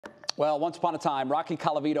Well, once upon a time, Rocky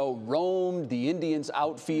Colavito roamed the Indians'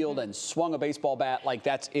 outfield and swung a baseball bat like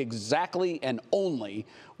that's exactly and only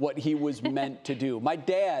what he was meant to do. My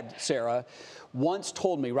dad, Sarah, once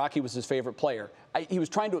told me Rocky was his favorite player. He was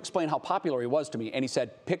trying to explain how popular he was to me, and he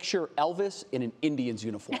said, picture Elvis in an Indians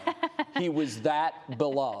uniform. He was that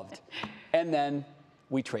beloved. And then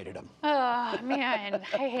we traded him. Oh, man,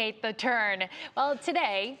 I hate the turn. Well,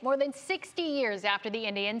 today, more than 60 years after the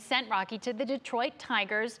Indians sent Rocky to the Detroit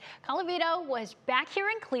Tigers, Colavito was back here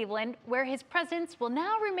in Cleveland, where his presence will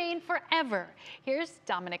now remain forever. Here's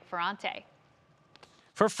Dominic Ferrante.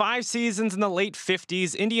 For 5 seasons in the late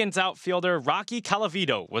 50s, Indians outfielder Rocky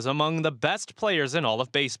Colavito was among the best players in all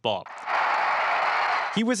of baseball.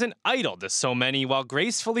 He was an idol to so many while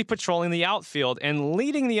gracefully patrolling the outfield and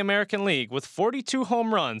leading the American League with 42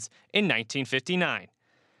 home runs in 1959.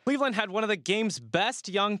 Cleveland had one of the game's best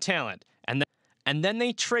young talent, and then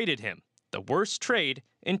they traded him, the worst trade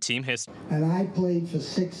in team history. And I played for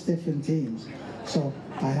 6 different teams, so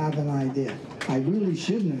I have an idea. I really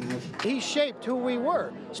shouldn't have. He shaped who we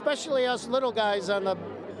were, especially us little guys on the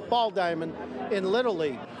ball diamond in Little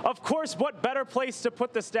League. Of course, what better place to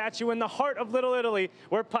put the statue in the heart of Little Italy,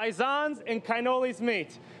 where paisans and cannolis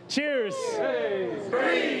meet. Cheers!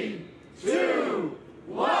 3, 2,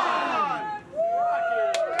 1!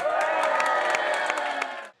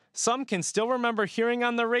 Some can still remember hearing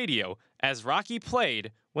on the radio as Rocky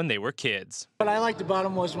played when they were kids. What I liked about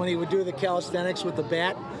him was when he would do the calisthenics with the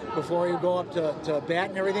bat before he would go up to bat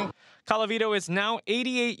and everything. Colavito is now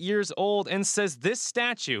 88 years old and says this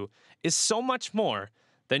statue is so much more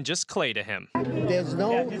than just clay to him. There's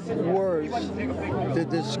no words to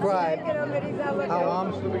describe how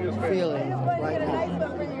I'm feeling right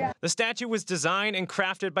now. The statue was designed and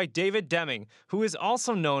crafted by David Deming, who is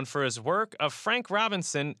also known for his work of Frank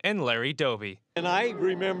Robinson and Larry Doby. And I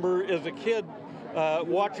remember as a kid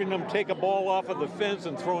watching them take a ball off of the fence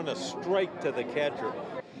and throwing a strike to the catcher.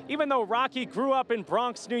 Even though Rocky grew up in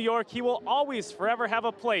Bronx, New York, he will always forever have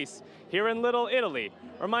a place here in Little Italy,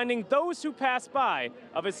 reminding those who pass by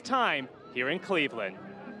of his time here in Cleveland.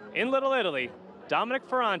 In Little Italy, Dominic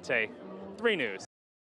Ferrante, 3 News.